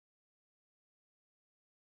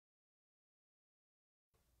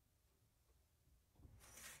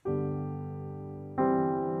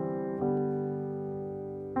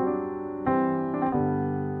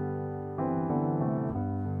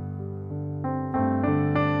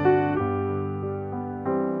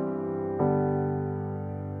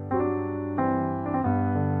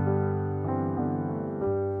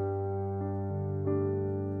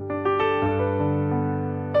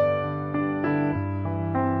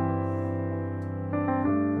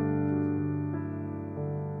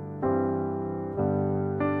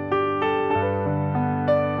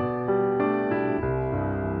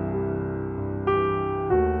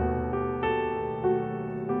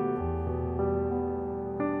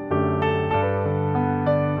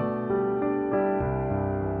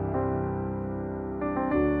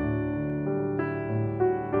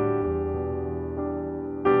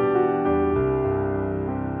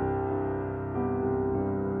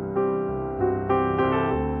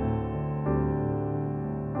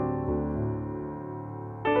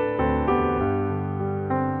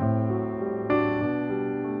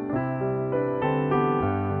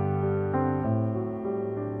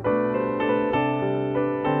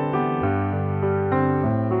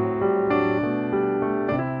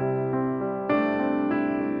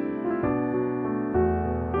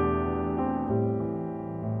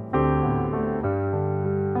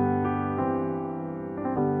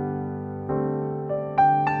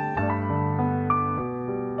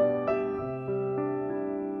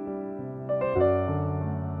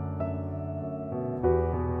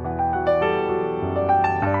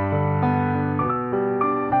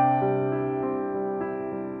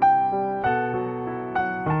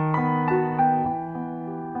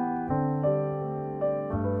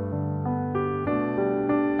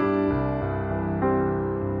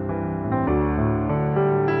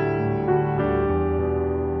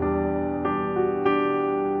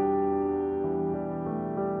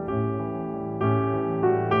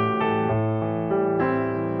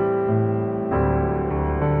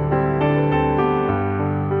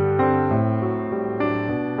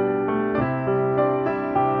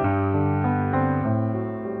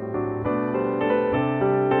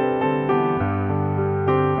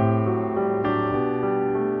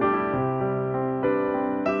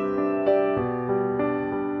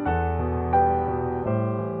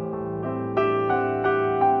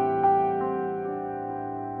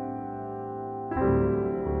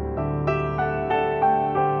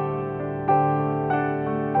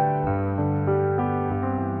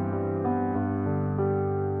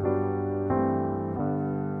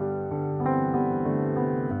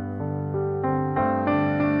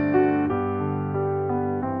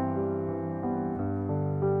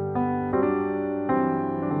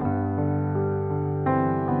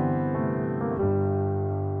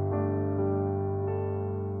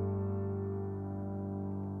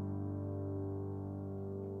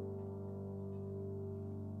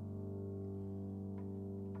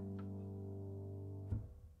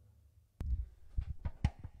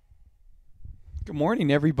Good morning,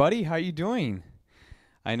 everybody. How you doing?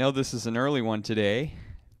 I know this is an early one today,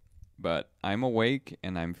 but I'm awake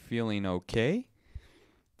and I'm feeling okay.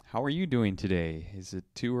 How are you doing today? Is it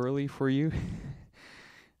too early for you?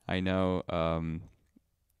 I know.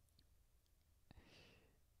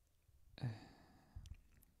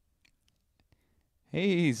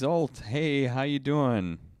 Hey, Zolt. Hey, how you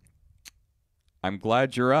doing? I'm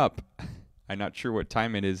glad you're up. I'm not sure what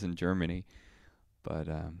time it is in Germany, but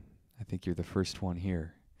I think you're the first one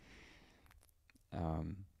here.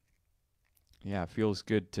 Um, yeah, it feels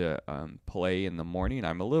good to play in the morning.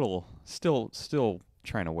 I'm a little still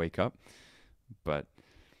trying to wake up, but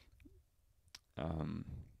um,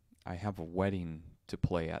 I have a wedding to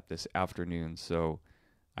play at this afternoon, so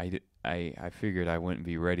I figured I wouldn't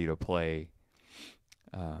be ready to play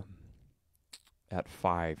um, at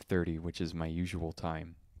 5:30, which is my usual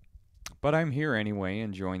time. But I'm here anyway,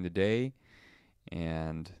 enjoying the day,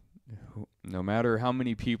 and no matter how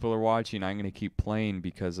many people are watching, I'm going to keep playing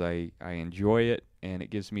because I enjoy it, and it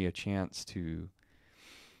gives me a chance to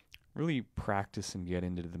really practice and get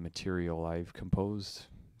into the material I've composed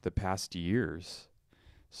the past years.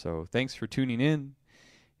 So thanks for tuning in,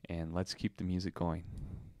 and let's keep the music going.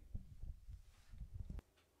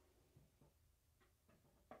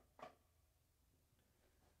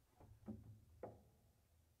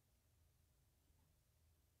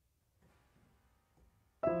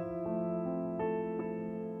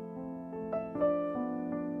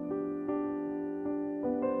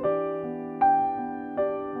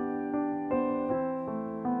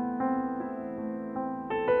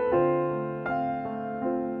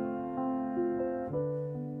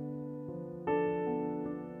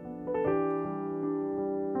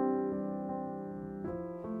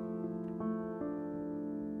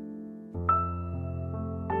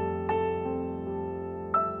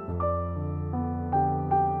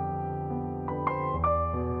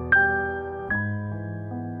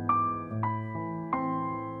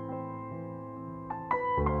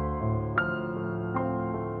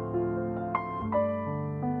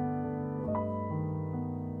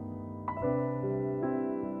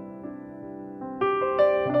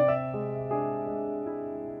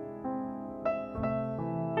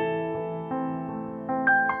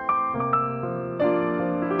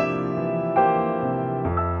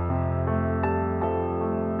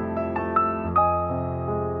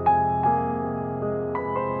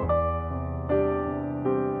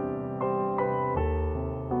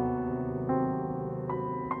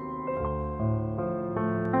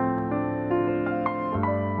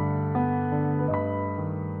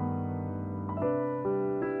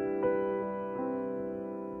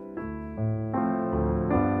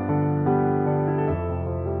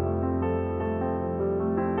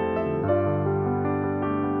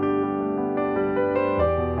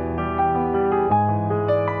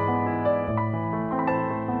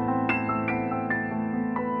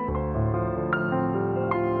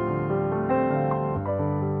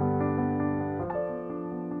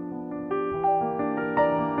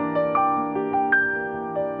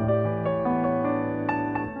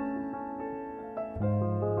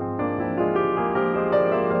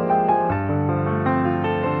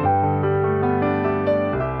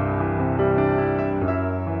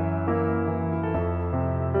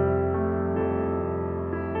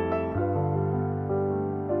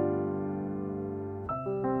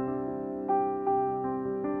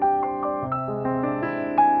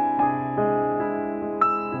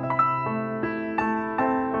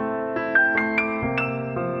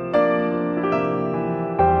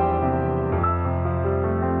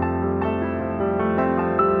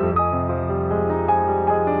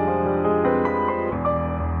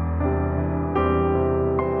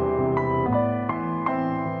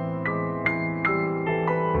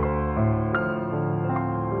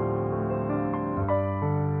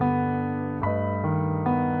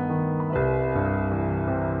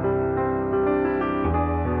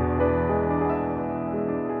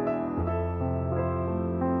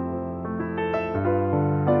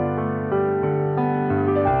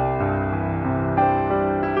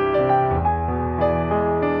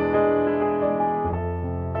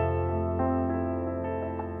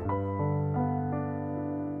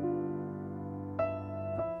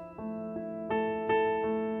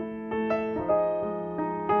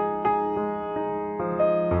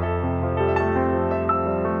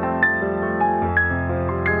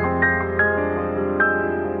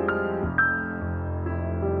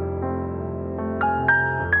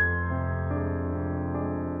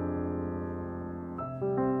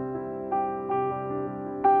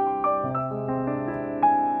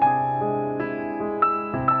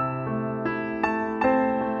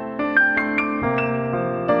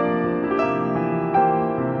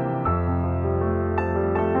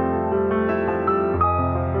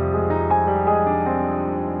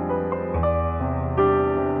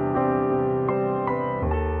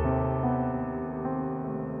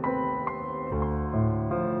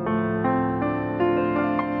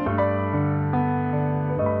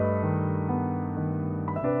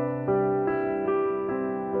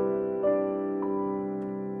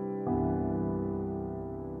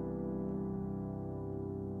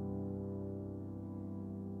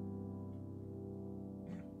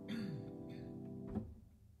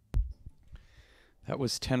 That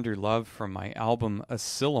was Tender Love from my album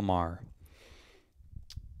Asilomar.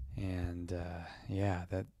 And yeah,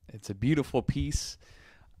 that it's a beautiful piece.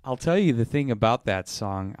 I'll tell you the thing about that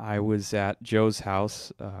song. I was at Joe's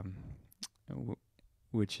house,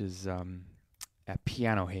 which is at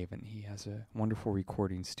Piano Haven. He has a wonderful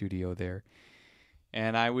recording studio there.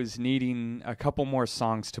 And I was needing a couple more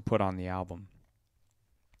songs to put on the album.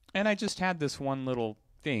 And I just had this one little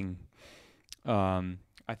thing.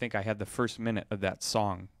 I think I had the first minute of that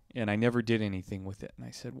song, and I never did anything with it. And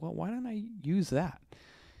I said, well, why don't I use that?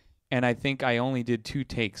 And I think I only did 2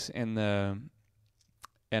 takes, and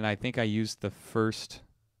I think I used the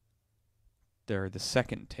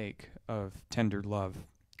second take of Tender Love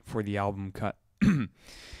for the album cut. And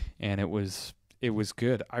it was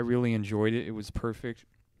good. I really enjoyed it. It was perfect.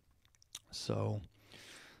 So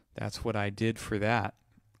that's what I did for that.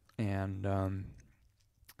 And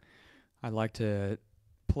I'd like to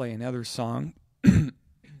play another song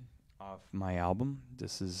off my album.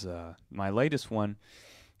 This is my latest one,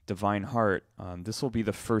 Divine Heart. This will be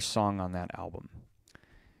the first song on that album.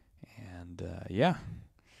 And yeah,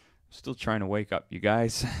 I'm still trying to wake up, you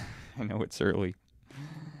guys. I know it's early.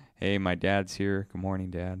 Hey, my dad's here. Good morning,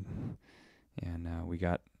 Dad. And we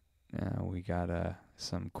got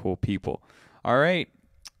some cool people. All right,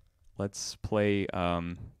 let's play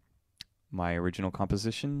my original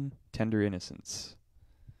composition, Tender Innocence.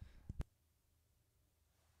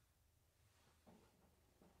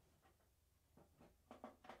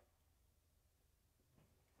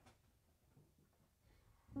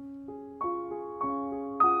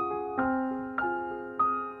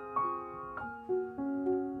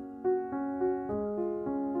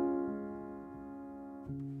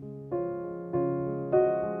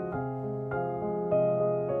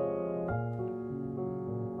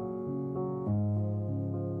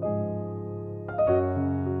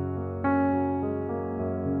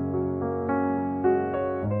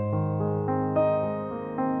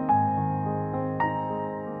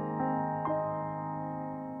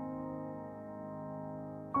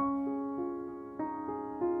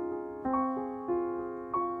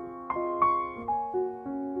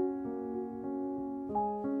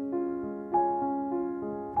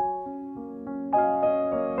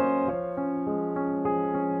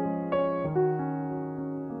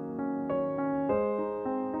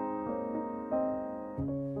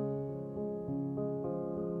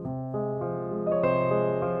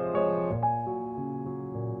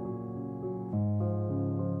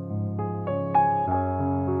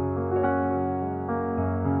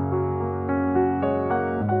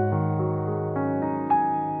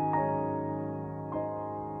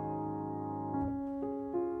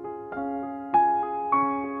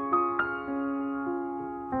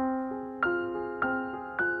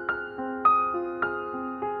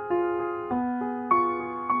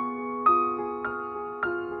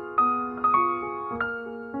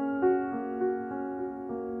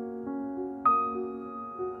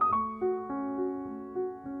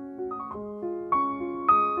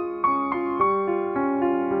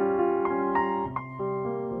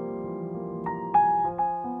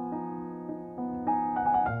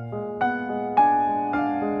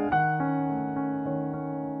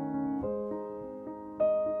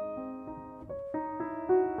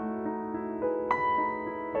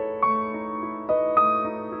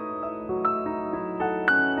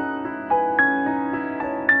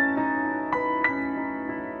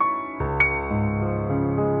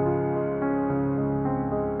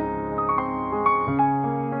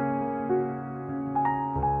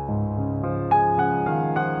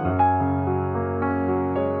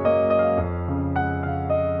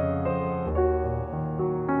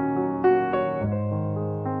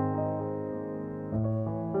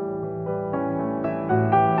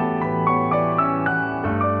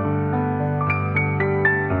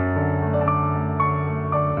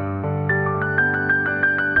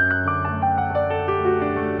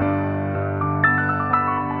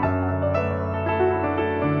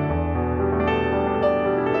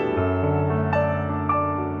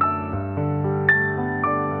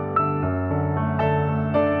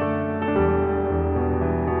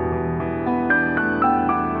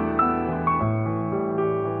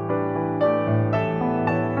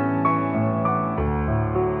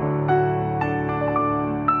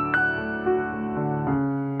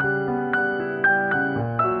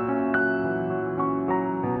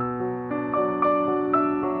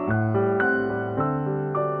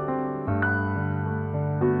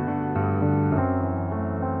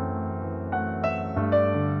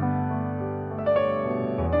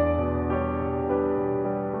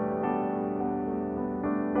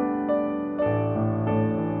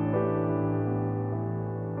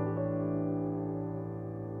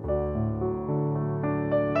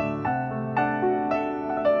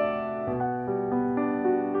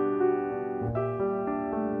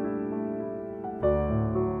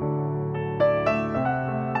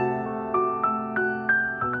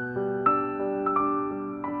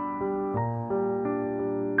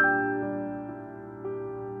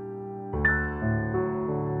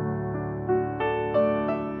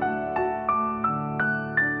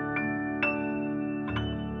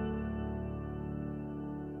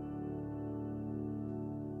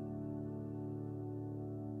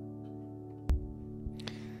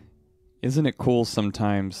 Isn't it cool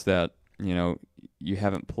sometimes that, you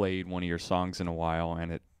haven't played one of your songs in a while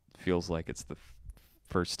and it feels like it's the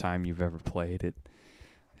first time you've ever played it?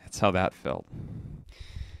 That's how that felt.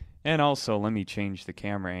 And also, let me change the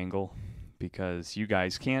camera angle because you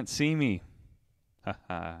guys can't see me.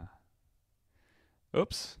 Haha.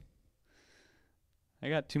 Oops. I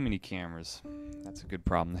got too many cameras. That's a good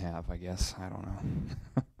problem to have, I guess. I don't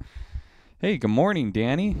know. Hey, good morning,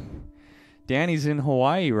 Danny. Danny's in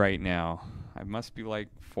Hawaii right now. I must be like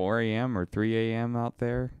 4 a.m. or 3 a.m. out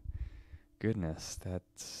there. Goodness,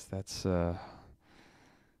 that's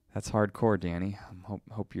hardcore, Danny.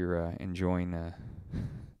 Hope you're enjoying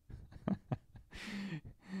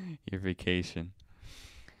your vacation.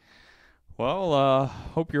 Well,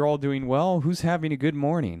 hope you're all doing well. Who's having a good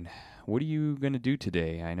morning? What are you going to do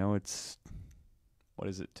today? I know what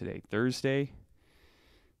is it today? Thursday?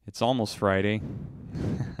 It's almost Friday.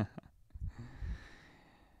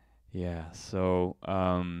 Yeah, so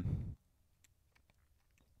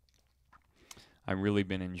I've really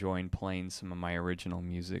been enjoying playing some of my original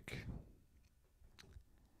music.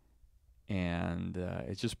 And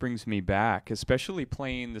it just brings me back, especially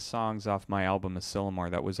playing the songs off my album Asilomar.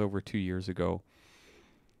 That was over 2 years ago.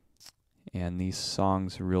 And these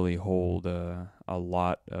songs really hold a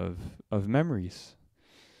lot of memories,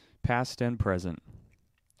 past and present.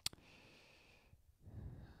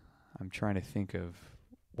 I'm trying to think of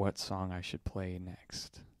what song I should play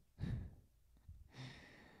next.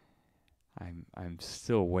 I'm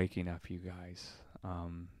still waking up, you guys.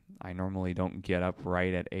 I normally don't get up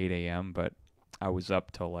right at 8 a.m., but I was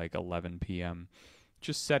up till like 11 p.m.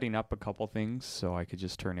 just setting up a couple things so I could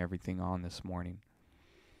just turn everything on this morning.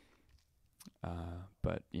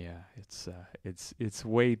 But yeah, it's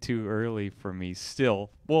way too early for me still.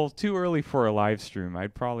 Well, too early for a live stream.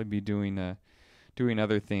 I'd probably be doing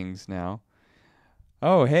other things now.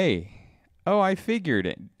 Oh, hey. Oh, I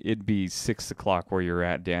figured it'd be 6 o'clock where you're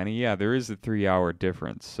at, Danny. Yeah, there is a 3-hour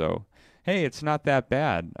difference. So, hey, it's not that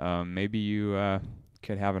bad. Maybe you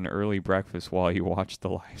could have an early breakfast while you watch the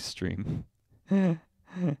live stream.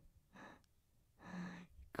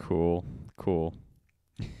 Cool.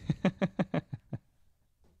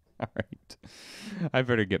 All right. I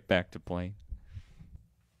better get back to playing.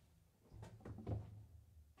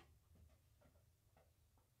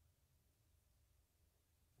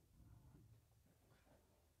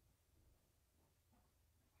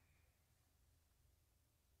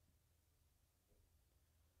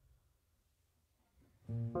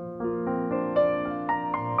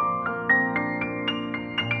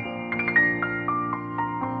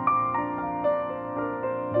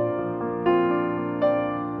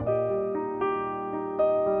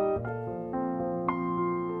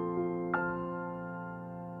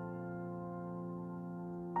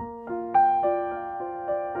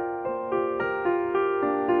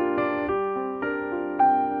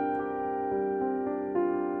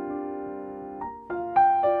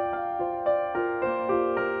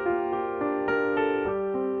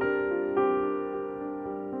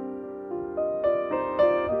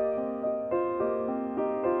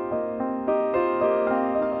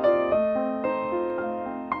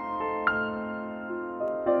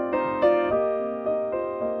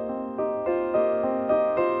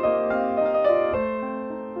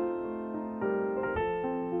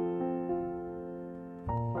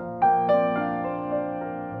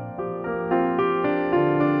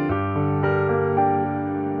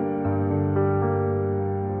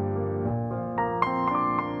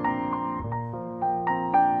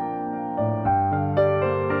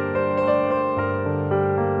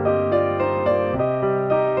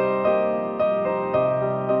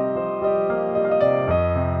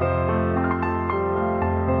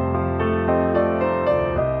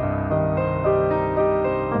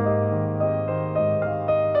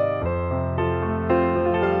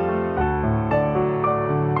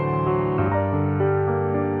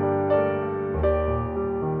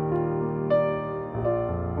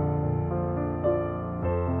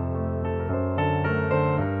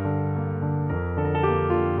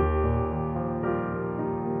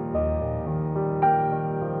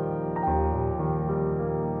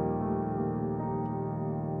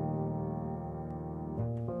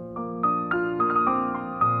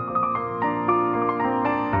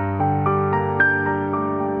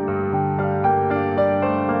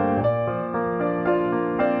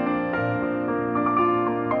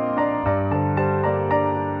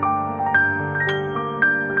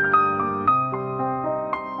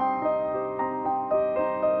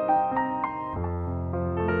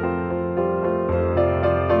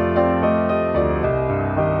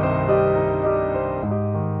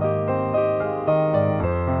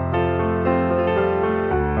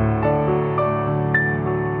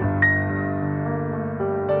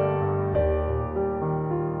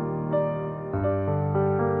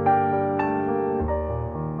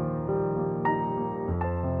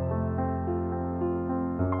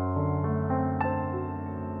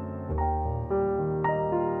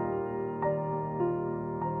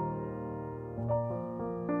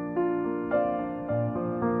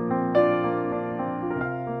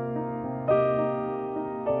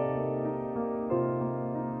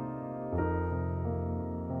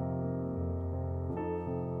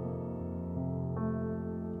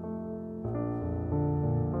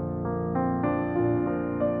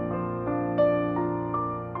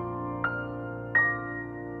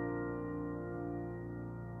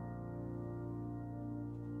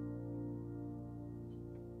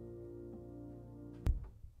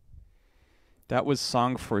 That was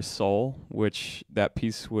Song for Soul, which that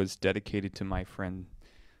piece was dedicated to my friend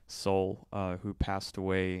Soul, who passed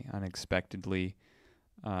away unexpectedly,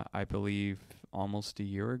 I believe almost a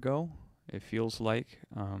year ago, it feels like.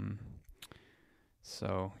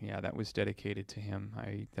 So yeah, that was dedicated to him.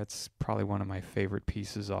 That's probably one of my favorite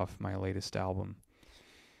pieces off my latest album.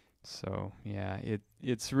 So yeah,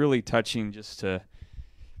 it's really touching just to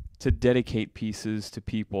dedicate pieces to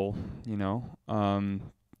people, you know.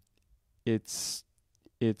 It's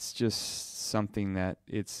just something that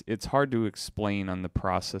it's hard to explain on the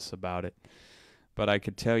process about it. But I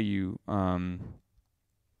could tell you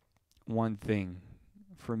one thing,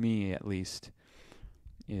 for me at least,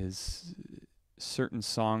 is certain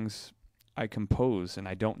songs I compose and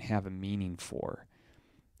I don't have a meaning for.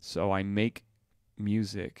 So I make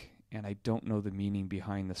music and I don't know the meaning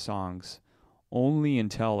behind the songs. Only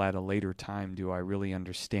until at a later time do I really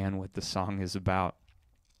understand what the song is about.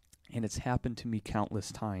 And it's happened to me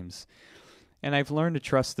countless times. And I've learned to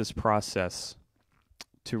trust this process,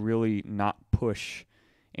 to really not push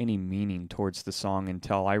any meaning towards the song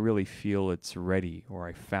until I really feel it's ready, or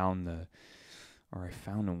I found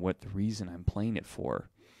what the reason I'm playing it for.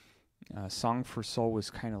 Song for Soul was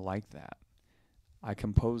kind of like that. I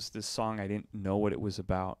composed this song, I didn't know what it was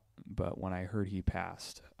about, but when I heard he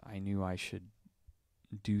passed, I knew I should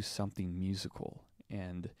do something musical.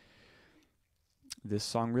 And this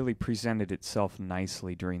song really presented itself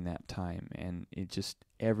nicely during that time, and it just,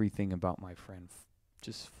 everything about my friend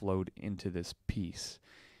just flowed into this piece.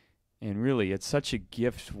 And really, it's such a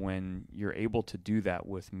gift when you're able to do that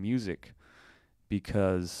with music,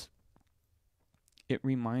 because it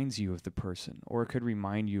reminds you of the person, or it could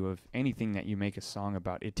remind you of anything that you make a song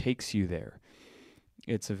about. It takes you there.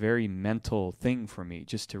 It's a very mental thing for me,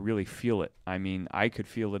 just to really feel it. I mean, I could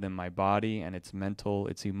feel it in my body, and it's mental,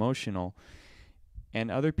 it's emotional, and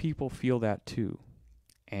other people feel that too.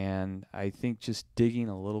 And I think just digging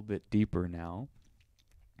a little bit deeper now,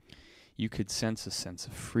 you could sense a sense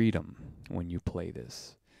of freedom when you play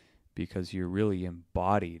this, because you're really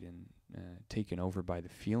embodied and taken over by the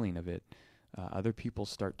feeling of it. Other people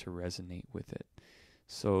start to resonate with it.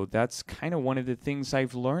 So that's kind of one of the things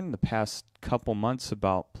I've learned the past couple months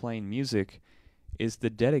about playing music, is the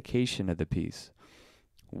dedication of the piece.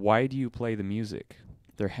 Why do you play the music?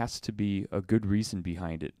 There has to be a good reason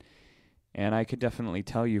behind it. And I could definitely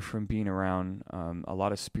tell you from being around a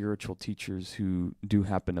lot of spiritual teachers who do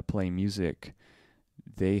happen to play music,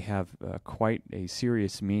 they have quite a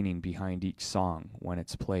serious meaning behind each song when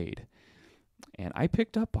it's played. And I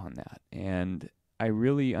picked up on that, and I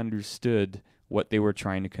really understood what they were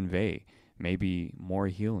trying to convey. Maybe more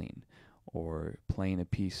healing, or playing a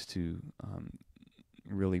piece to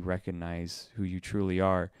really recognize who you truly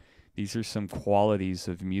are. These are some qualities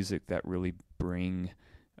of music that really bring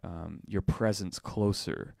your presence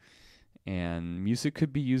closer, and music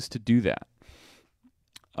could be used to do that.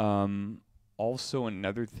 Also,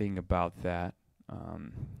 another thing about that,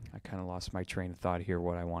 I kind of lost my train of thought here,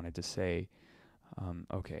 what I wanted to say.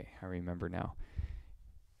 Okay, I remember now.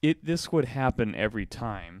 This would happen every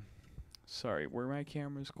time. Sorry, were my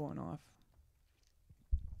cameras going off?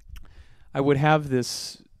 I would have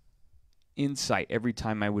this insight every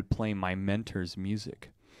time I would play my mentor's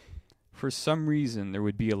music. For some reason, there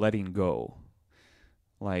would be a letting go.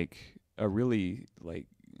 Like, a really, like,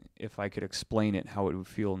 if I could explain it, how it would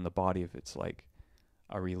feel in the body, if it's like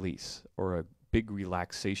a release or a big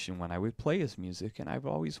relaxation when I would play his music. And I've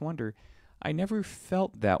always wondered, I never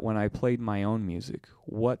felt that when I played my own music.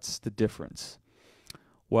 What's the difference?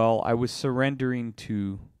 Well, I was surrendering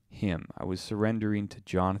to him. I was surrendering to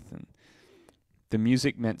Jonathan. The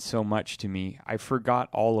music meant so much to me. I forgot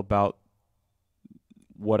all about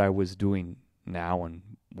what I was doing now and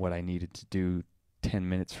what I needed to do 10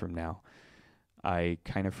 minutes from now. I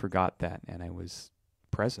kind of forgot that, and I was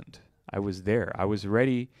present. I was there. I was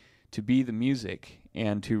ready to be the music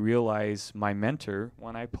and to realize my mentor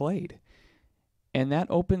when I played. And that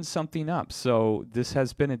opened something up. So this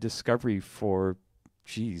has been a discovery for,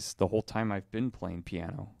 the whole time I've been playing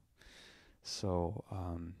piano. So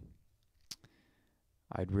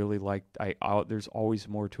I'd really like, there's always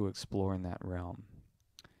more to explore in that realm.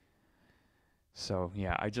 So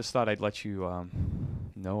yeah, I just thought I'd let you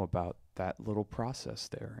know about that little process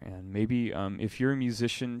there. And maybe if you're a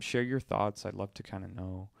musician, share your thoughts. I'd love to kind of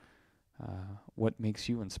know what makes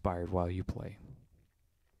you inspired while you play.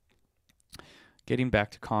 Getting back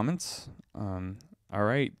to comments. All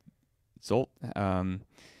right. Zolt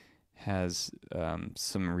has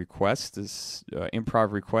some requests. This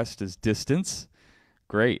improv request is Distance.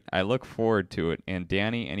 Great. I look forward to it. And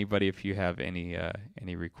Danny, anybody, if you have any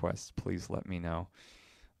requests, please let me know.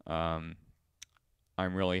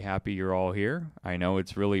 I'm really happy you're all here. I know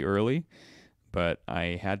it's really early, but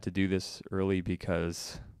I had to do this early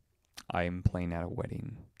because I'm playing at a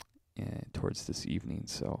wedding towards this evening.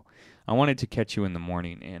 So I wanted to catch you in the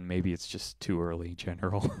morning, and maybe it's just too early,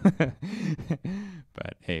 General.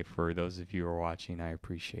 But hey, for those of you who are watching, I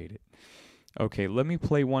appreciate it. Okay, let me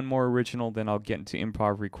play one more original, then I'll get into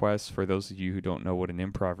improv requests. For those of you who don't know what an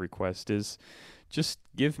improv request is, just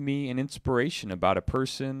give me an inspiration about a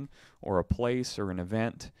person or a place or an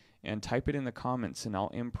event and type it in the comments, and I'll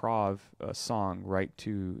improv a song right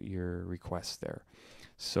to your request there.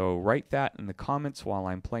 So write that in the comments while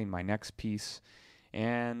I'm playing my next piece,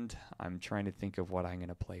 and I'm trying to think of what I'm going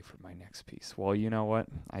to play for my next piece. Well, you know what?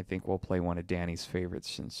 I think we'll play one of Danny's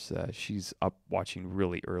favorites since she's up watching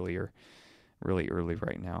really early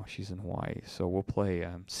right now. She's in Hawaii. So we'll play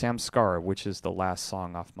Samskara, which is the last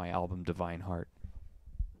song off my album Divine Heart.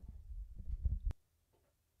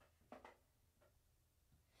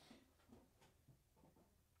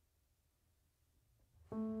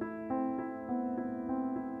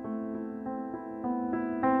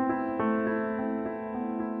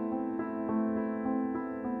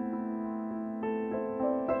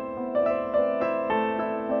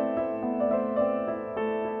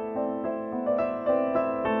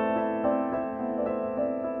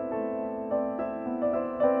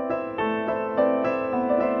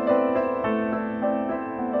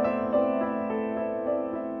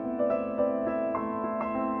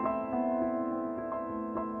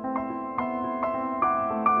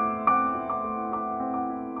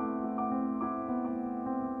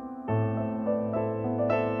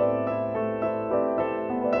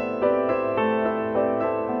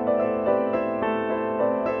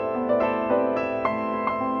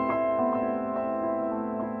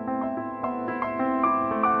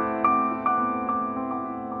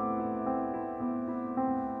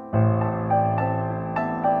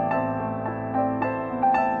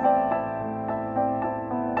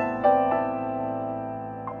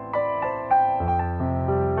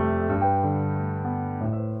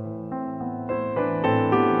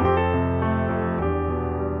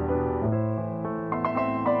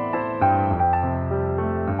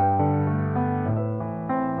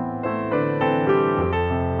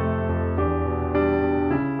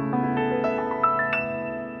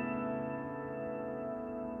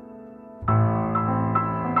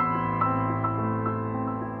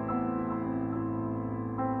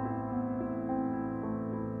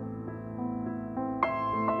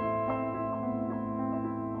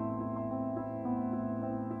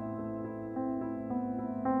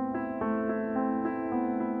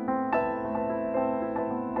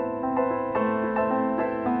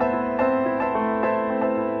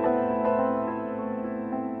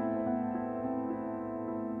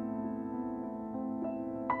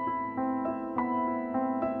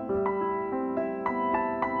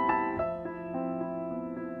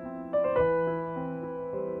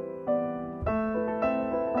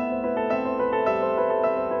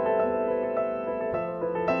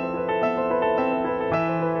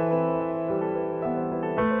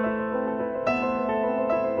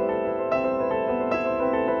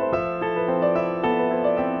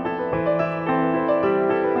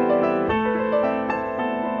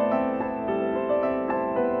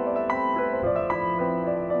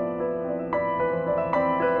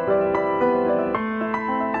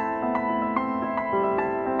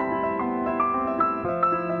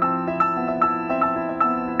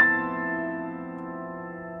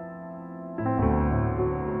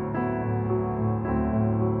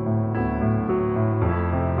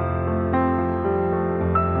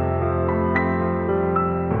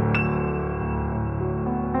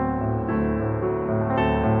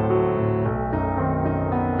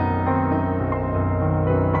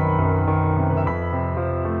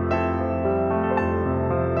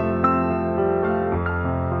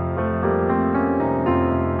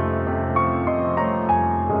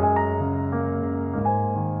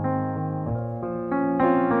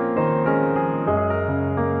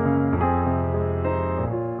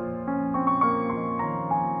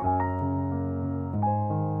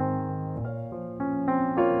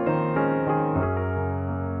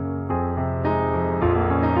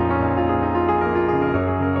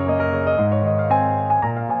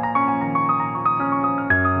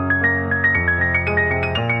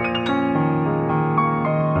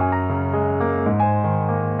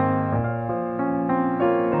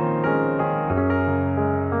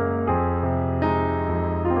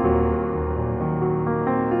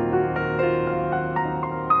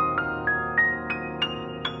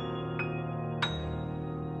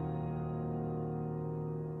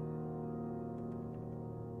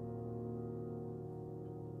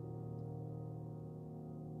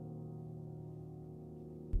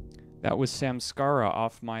 That was Samskara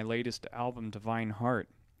off my latest album, Divine Heart.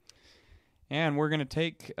 And we're going to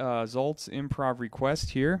take Zolt's improv request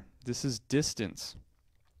here. This is Distance.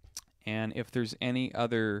 And if there's any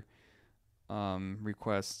other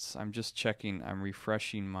requests, I'm just checking. I'm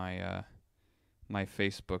refreshing my my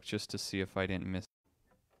Facebook just to see if I didn't miss.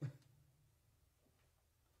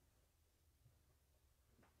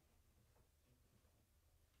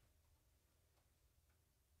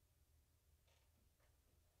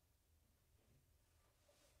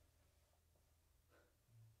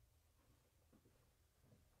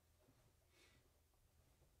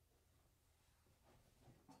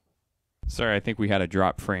 Sorry, I think we had a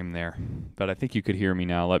drop frame there, but I think you could hear me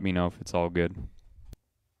now. Let me know if it's all good.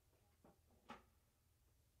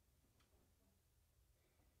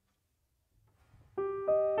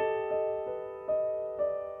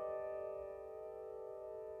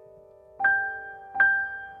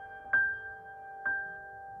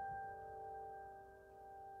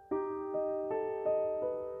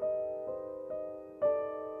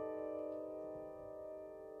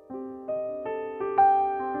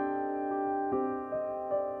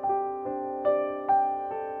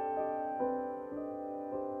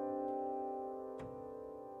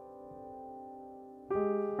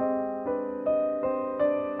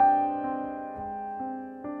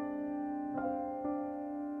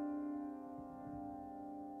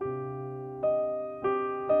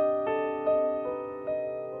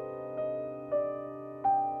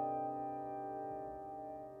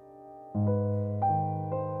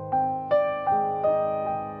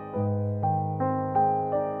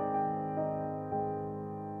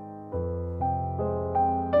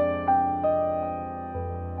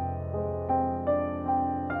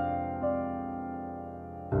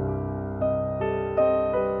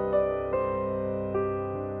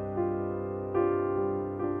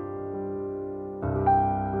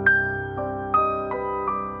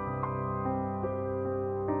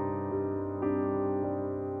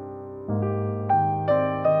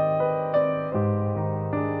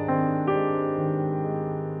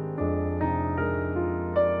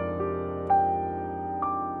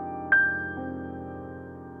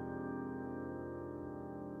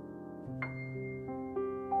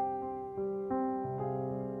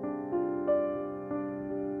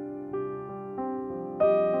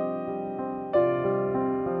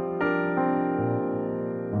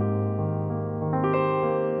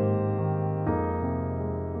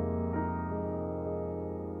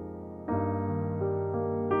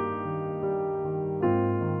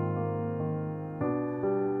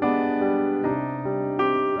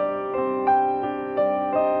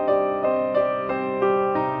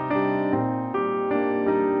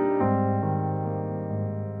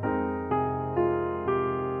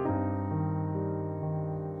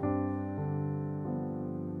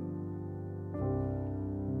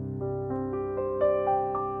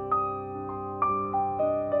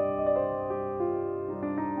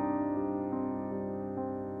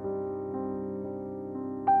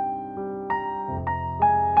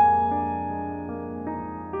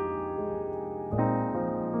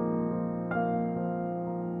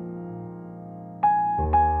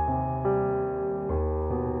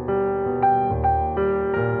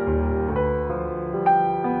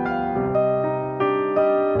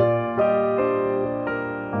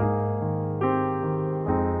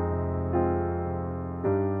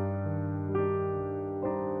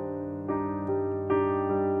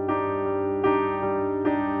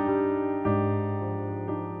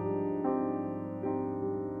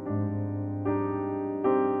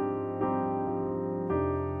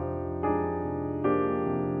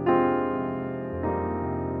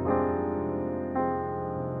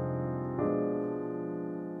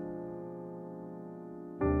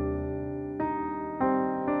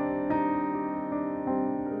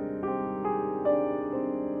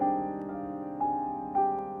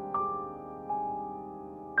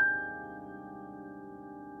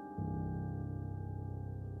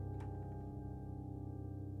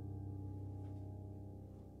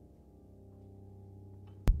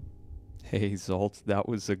 Hey, Zolt, that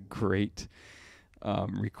was a great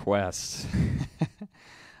request.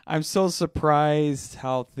 I'm so surprised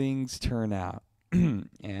how things turn out.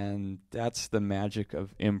 And that's the magic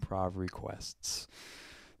of improv requests.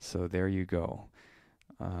 So there you go.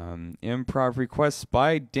 Improv requests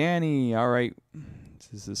by Danny. All right.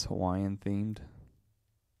 Is this Hawaiian themed?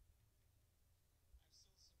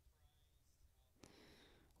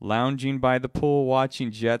 Lounging by the pool, watching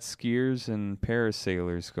jet skiers and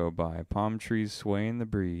parasailers go by. Palm trees sway in the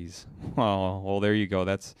breeze. Well, there you go.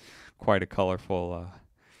 That's quite a colorful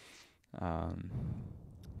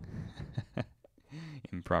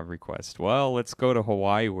improv improv request. Well, let's go to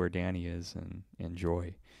Hawaii where Danny is and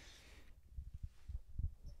enjoy.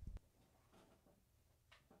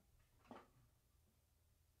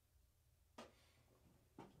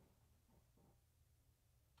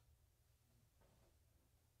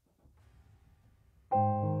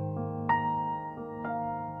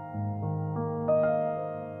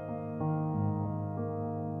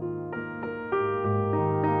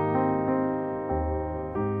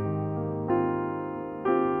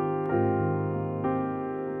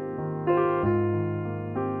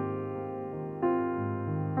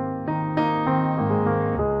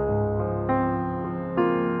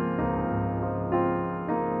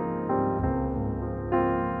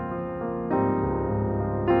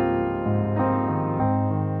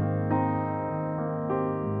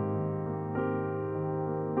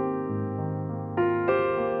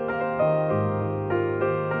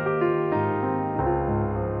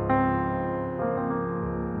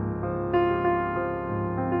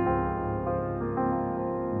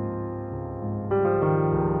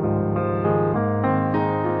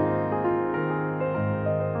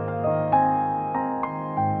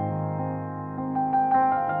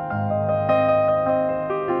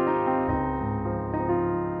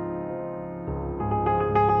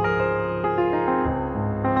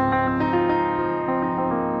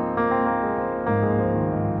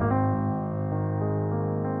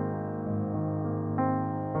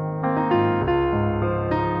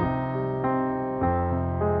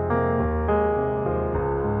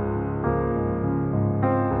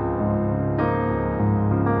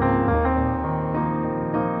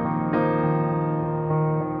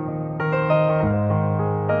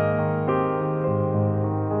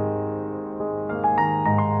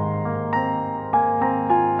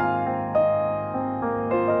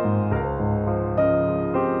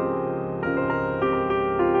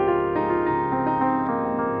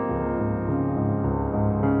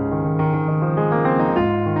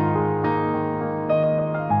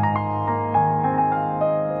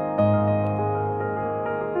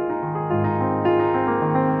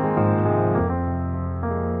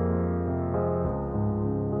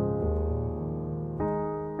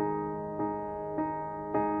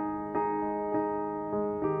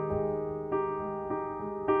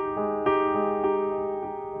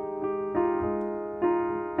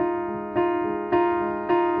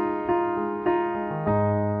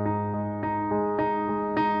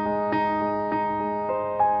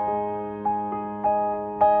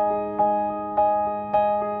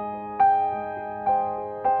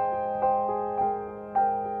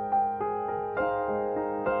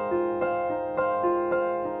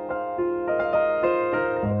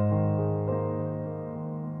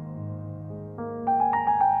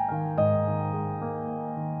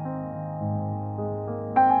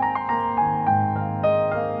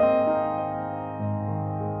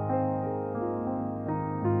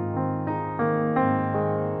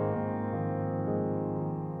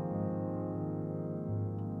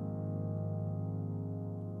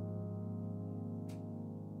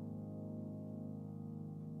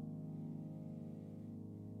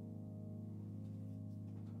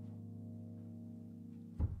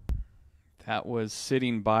 That was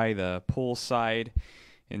sitting by the poolside,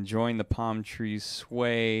 enjoying the palm trees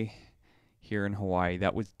sway here in Hawaii.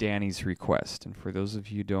 That was Danny's request. And for those of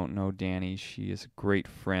you who don't know Danny, she is a great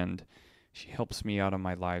friend. She helps me out on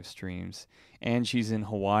my live streams. And she's in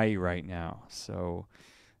Hawaii right now. So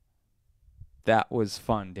that was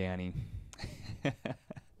fun, Danny.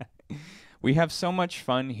 We have so much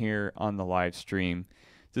fun here on the live stream.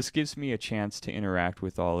 This gives me a chance to interact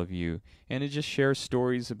with all of you and to just share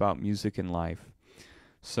stories about music and life.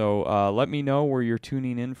 So let me know where you're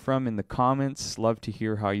tuning in from in the comments. Love to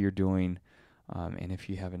hear how you're doing. And if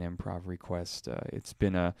you have an improv request, it's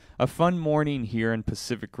been a fun morning here in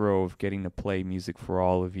Pacific Grove getting to play music for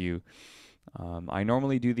all of you. I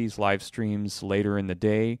normally do these live streams later in the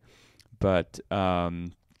day, but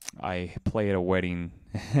I play at a wedding.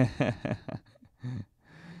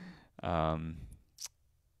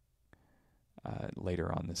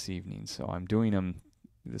 Later on this evening, so I'm doing them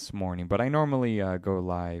this morning, but I normally go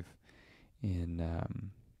live in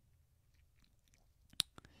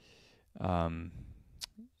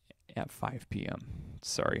at 5 p.m.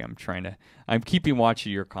 Sorry, I'm keeping watch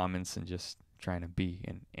of your comments and just trying to be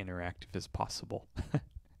as interactive as possible.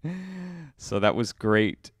 So that was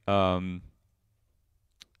great. Zolt,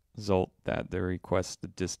 that the request, the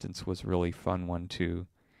distance was really fun one too.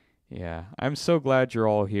 Yeah, I'm so glad you're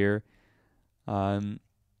all here. Hello,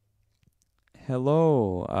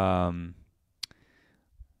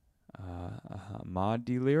 Ma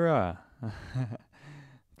Delira.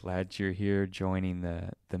 Glad you're here joining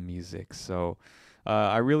the music. So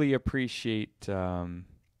I really appreciate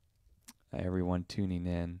everyone tuning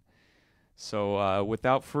in. So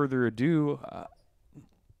without further ado,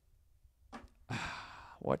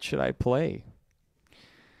 what should I play?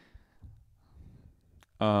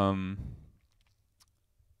 I'm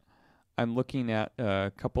looking at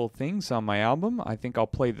a couple of things on my album. I think I'll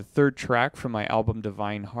play the third track from my album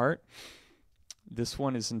Divine Heart. This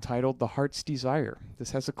one is entitled The Heart's Desire.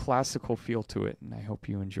 This has a classical feel to it, and I hope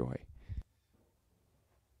you enjoy.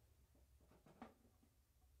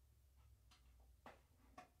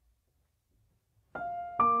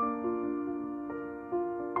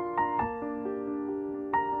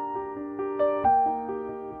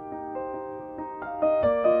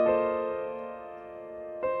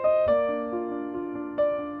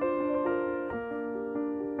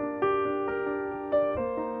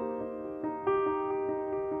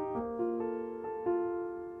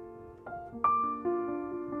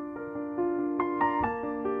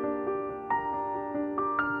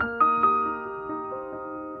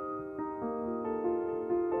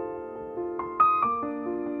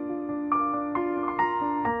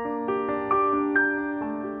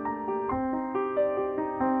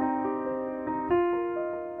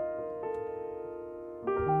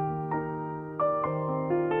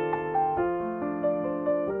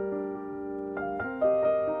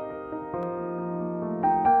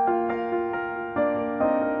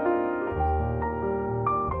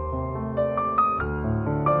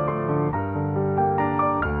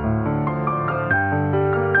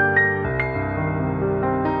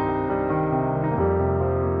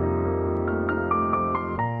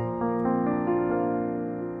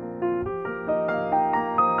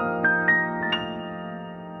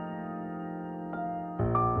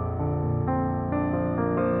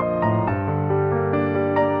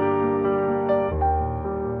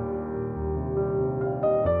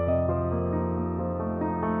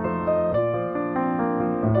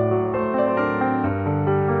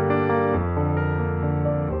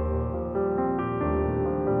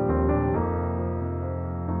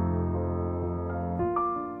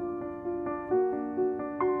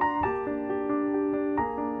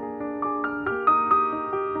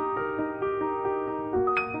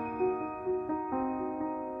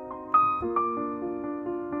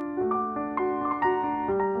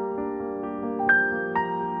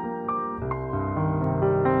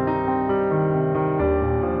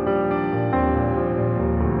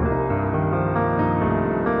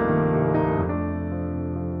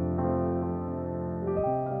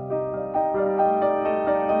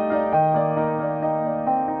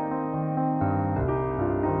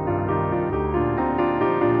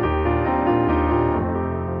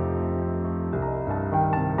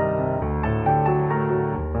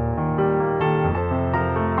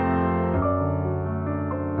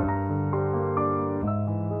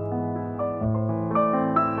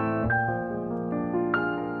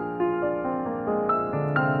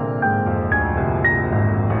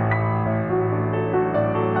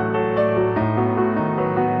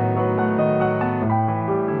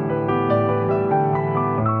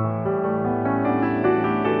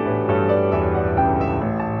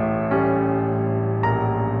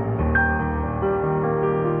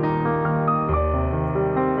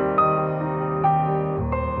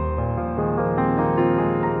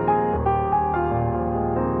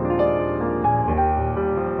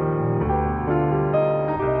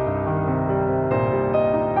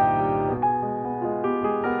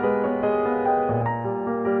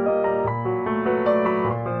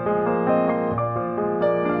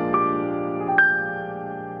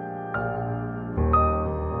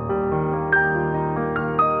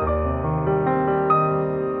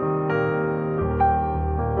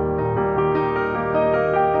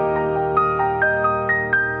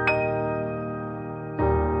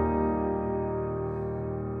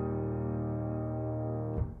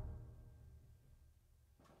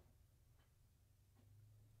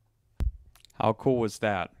 How cool was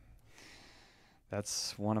that?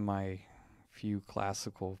 That's one of my few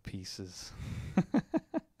classical pieces.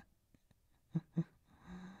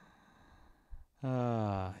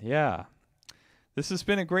 Yeah. This has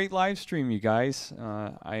been a great live stream, you guys.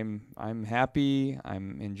 I'm happy.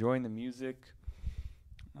 I'm enjoying the music.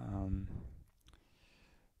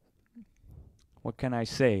 What can I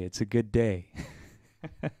say? It's a good day.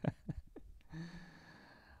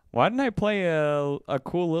 Why didn't I play a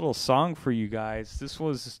cool little song for you guys?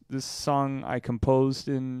 This song I composed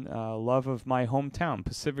in love of my hometown,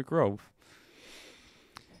 Pacific Grove.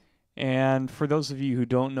 And for those of you who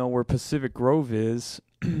don't know where Pacific Grove is,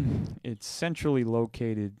 it's centrally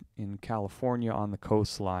located in California on the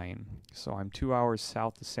coastline. So I'm 2 hours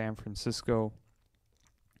south of San Francisco,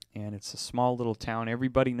 and it's a small little town.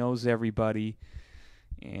 Everybody knows everybody,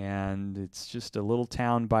 and it's just a little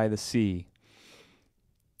town by the sea.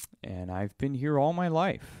 And I've been here all my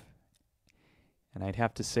life. And I'd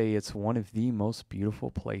have to say it's one of the most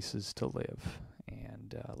beautiful places to live.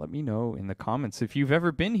 And let me know in the comments if you've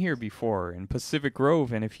ever been here before in Pacific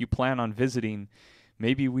Grove, and if you plan on visiting,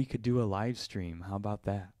 maybe we could do a live stream. How about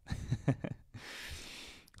that?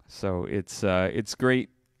 So it's great.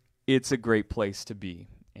 It's a great place to be,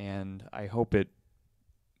 and I hope it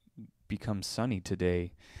becomes sunny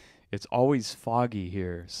today. It's always foggy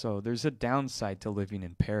here, so there's a downside to living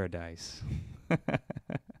in paradise.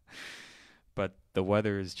 But the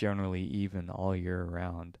weather is generally even all year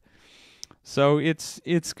round. So it's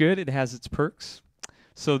good. It has its perks.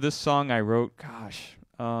 So this song I wrote,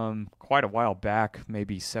 quite a while back,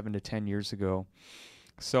 maybe 7 to 10 years ago.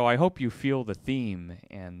 So I hope you feel the theme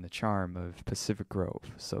and the charm of Pacific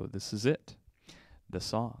Grove. So this is it, the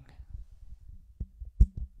song.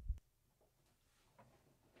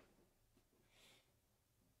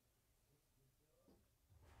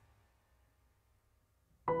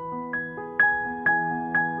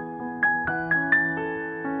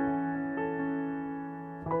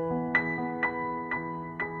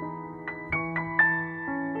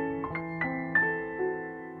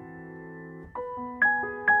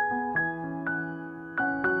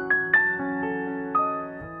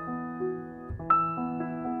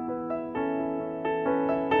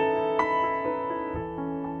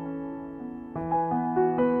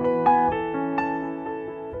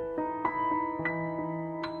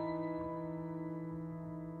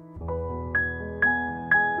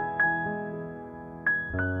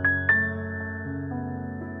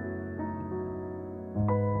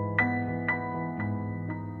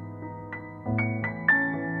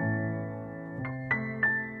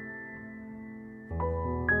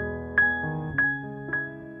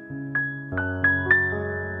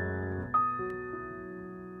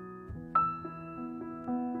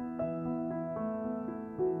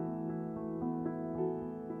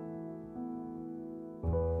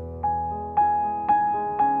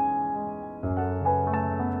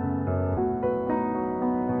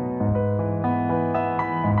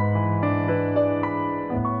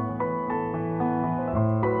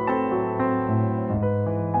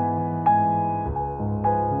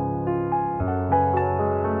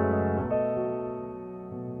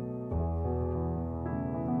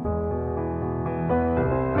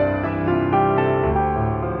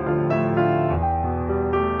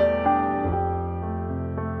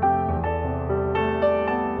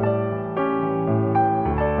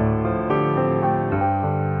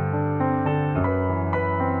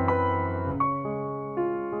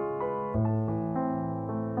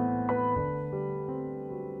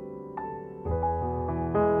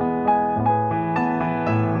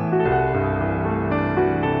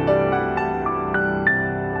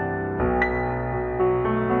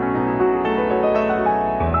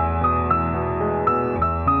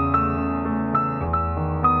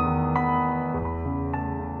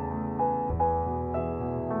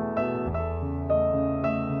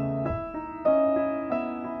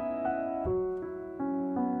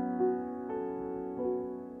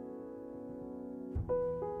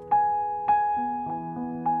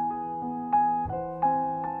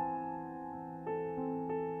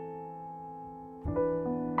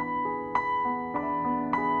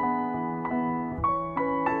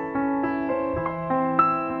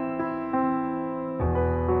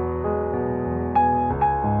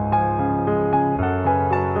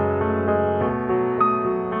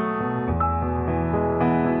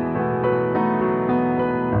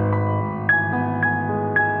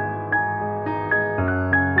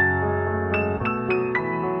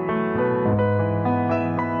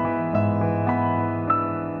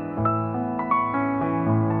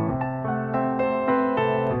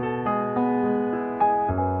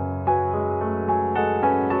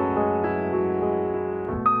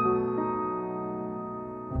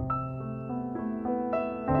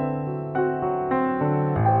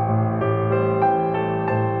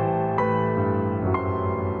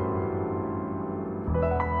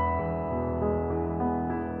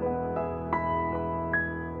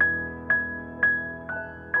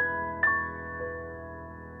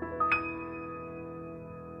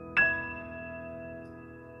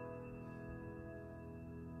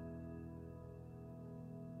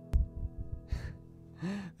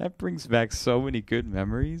 That brings back so many good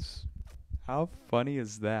memories. How funny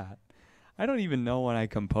is that? I don't even know when I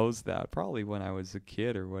composed that. Probably when I was a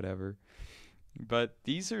kid or whatever. But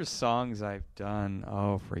these are songs I've done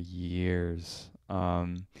for years.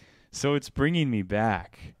 So it's bringing me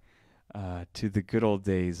back to the good old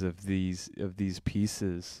days of these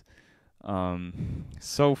pieces.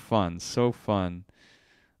 So fun, so fun.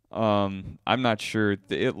 I'm not sure.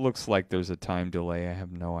 It looks like there's a time delay. I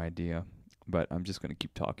have no idea, but I'm just gonna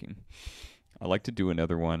keep talking. I like to do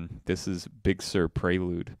another one. This is Big Sur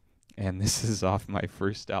Prelude, and this is off my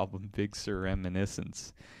first album, Big Sur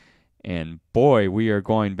Reminiscence. And boy, we are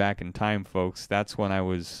going back in time, folks. That's when I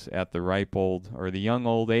was at the ripe old, or the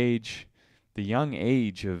young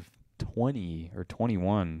age of 20 or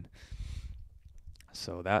 21.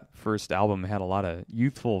 So that first album had a lot of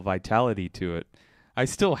youthful vitality to it. I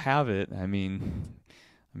still have it. I'm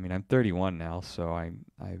 31 now, so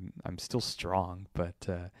I'm still strong. But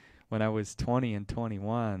when I was 20 and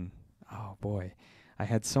 21, oh boy, I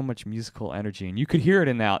had so much musical energy, and you could hear it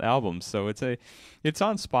in that album. So it's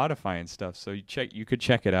on Spotify and stuff. So you could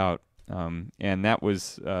check it out. And that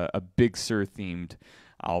was a Big Sur themed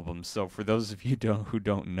album. So for those of you who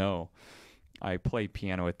don't know, I play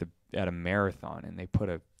piano at a marathon, and they put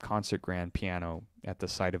a concert grand piano at the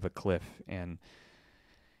side of a cliff, and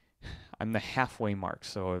I'm the halfway mark,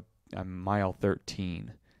 so I'm mile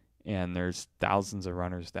 13, and there's thousands of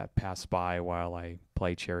runners that pass by while I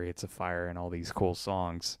play Chariots of Fire and all these cool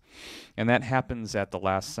songs. And that happens at the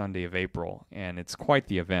last Sunday of April, and it's quite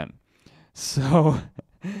the event. So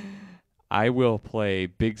I will play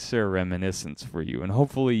Big Sur Reminiscence for you, and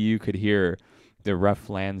hopefully you could hear the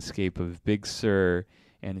rough landscape of Big Sur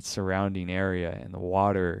and its surrounding area, and the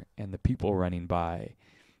water and the people running by.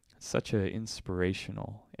 Such an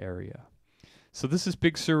inspirational area. So this is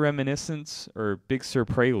Big Sur Reminiscence, or Big Sur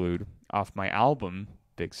Prelude, off my album,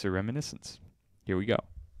 Big Sur Reminiscence. Here we go.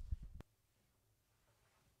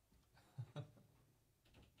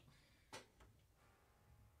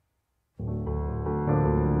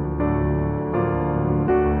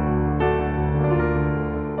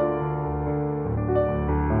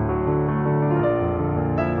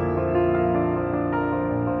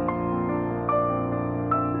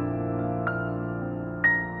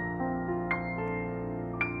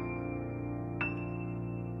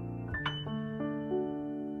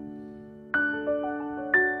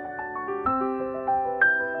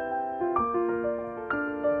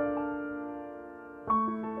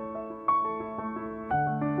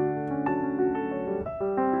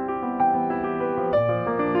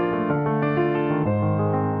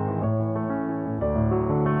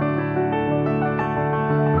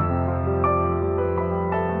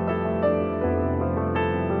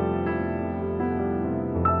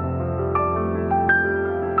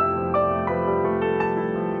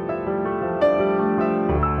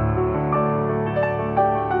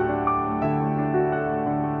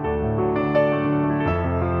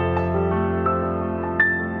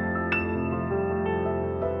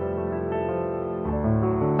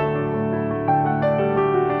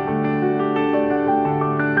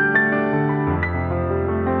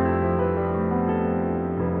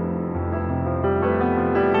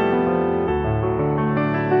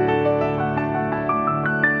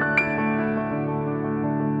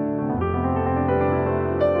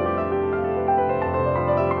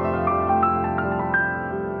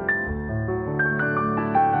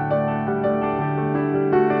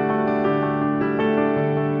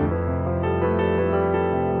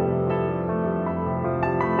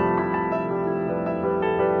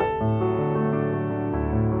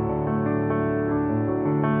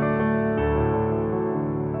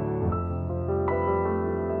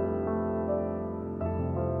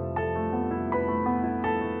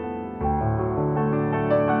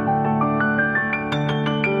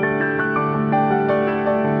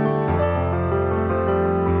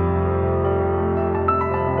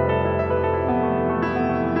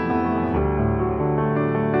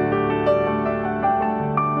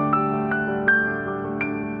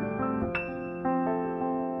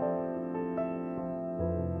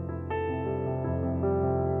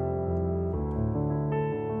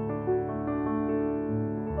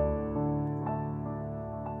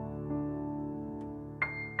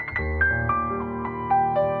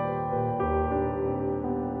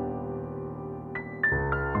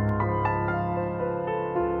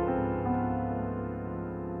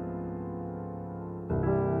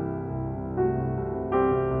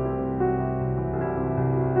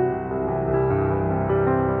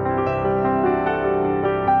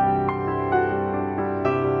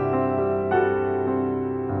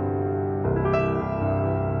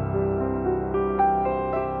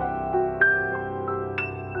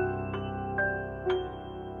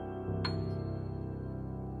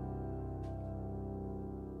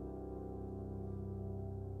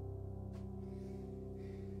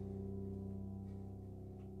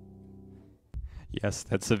 Yes,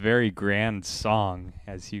 that's a very grand song,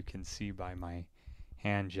 as you can see by my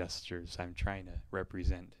hand gestures. I'm trying to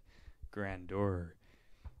represent grandeur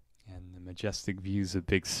and the majestic views of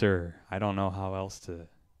Big Sur. I don't know how else to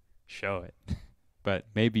show it, but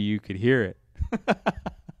maybe you could hear it.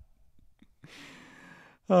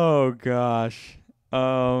 Oh gosh.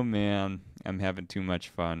 Oh man, I'm having too much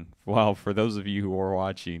fun. Well, for those of you who are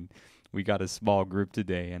watching, we got a small group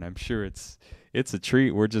today, and I'm sure it's a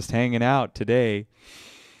treat. We're just hanging out today.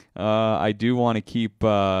 I do want to keep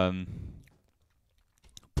playing,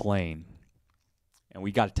 and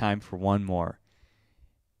we got time for one more.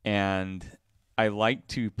 And I like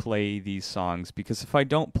to play these songs because if I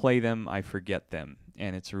don't play them, I forget them,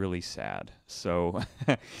 and it's really sad. So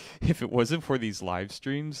if it wasn't for these live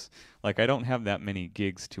streams, like I don't have that many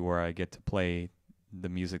gigs to where I get to play the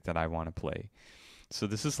music that I want to play. So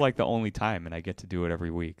this is like the only time, and I get to do it every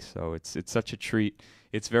week. So it's such a treat.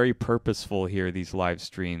 It's very purposeful here, these live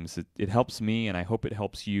streams. It helps me, and I hope it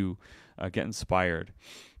helps you get inspired.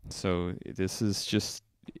 So this is just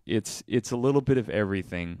it's a little bit of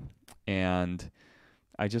everything, and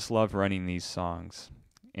I just love running these songs.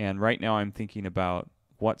 And right now I'm thinking about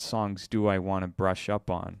what songs do I want to brush up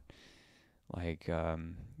on. Like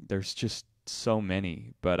there's just so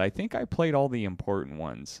many, but I think I played all the important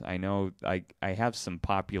ones. I know I have some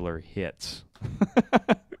popular hits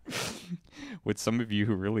with some of you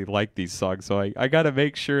who really like these songs, so I got to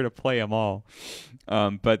make sure to play them all.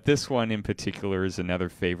 But this one in particular is another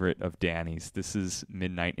favorite of Danny's. This is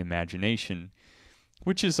Midnight Imagination,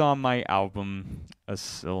 which is on my album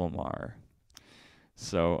Asilomar.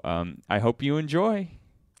 So I hope you enjoy.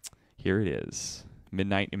 Here it is,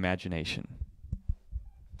 Midnight Imagination.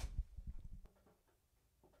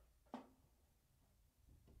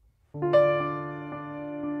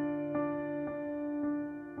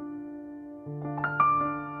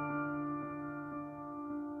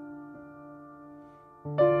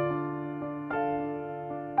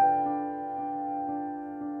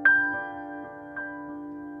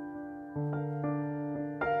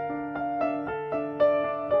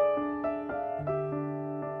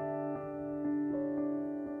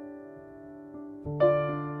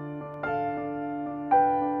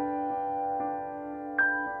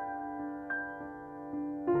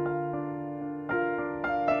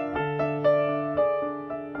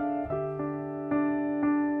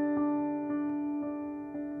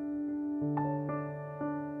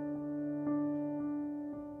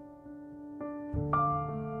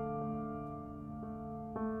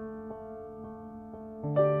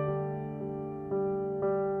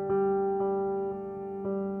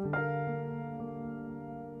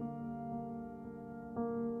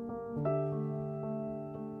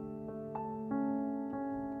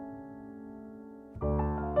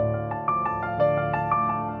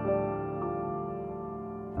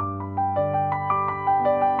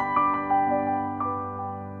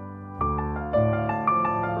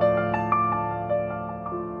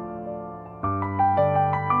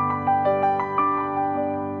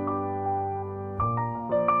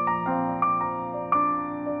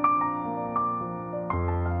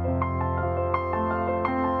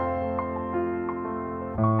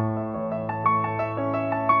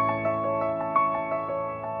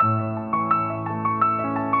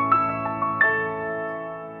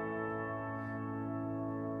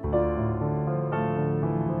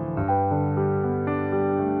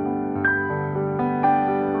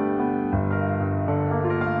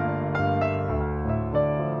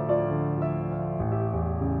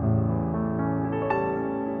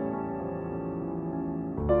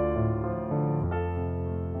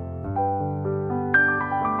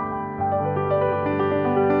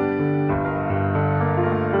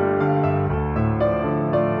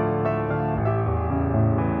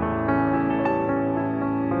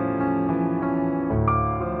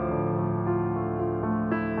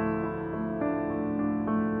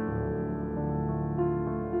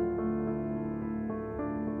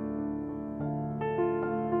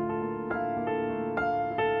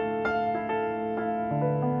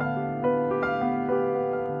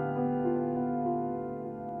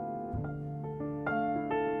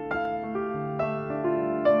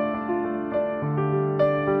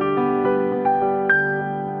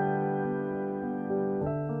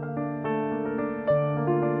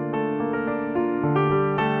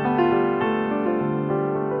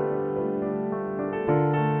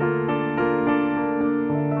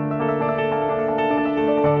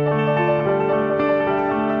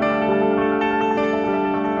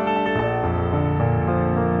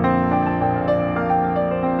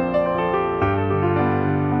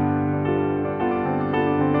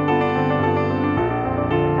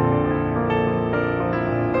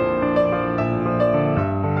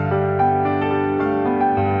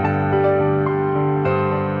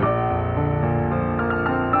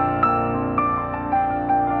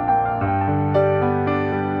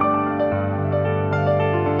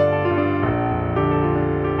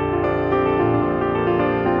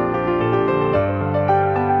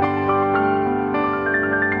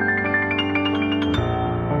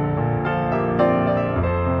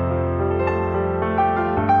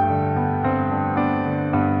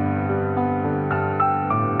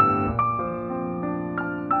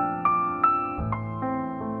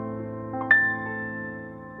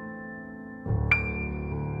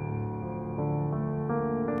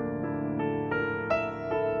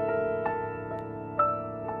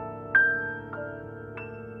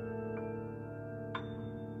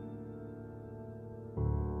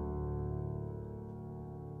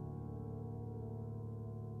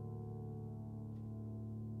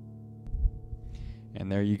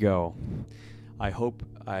 And there you go. I hope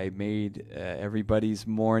I made everybody's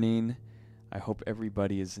morning. I hope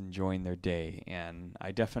everybody is enjoying their day. And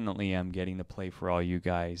I definitely am getting to play for all you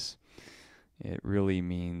guys. It really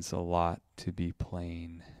means a lot to be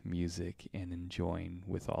playing music and enjoying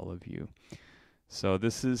with all of you. So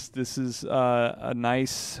this is a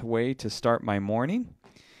nice way to start my morning.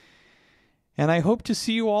 And I hope to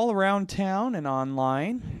see you all around town and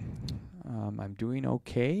online. I'm doing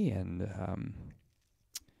okay, and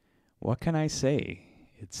what can I say?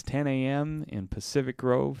 It's 10 a.m. in Pacific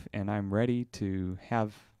Grove, and I'm ready to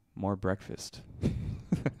have more breakfast.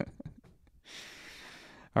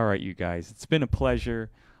 All right, you guys, it's been a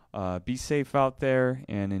pleasure. Be safe out there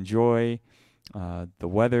and enjoy the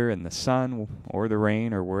weather and the sun or the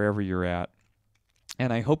rain or wherever you're at.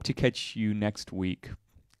 And I hope to catch you next week,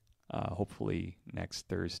 hopefully next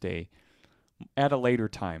Thursday, at a later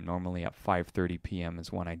time. Normally at 5:30 p.m.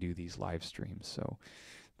 is when I do these live streams. So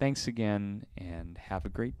thanks again, and have a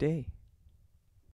great day.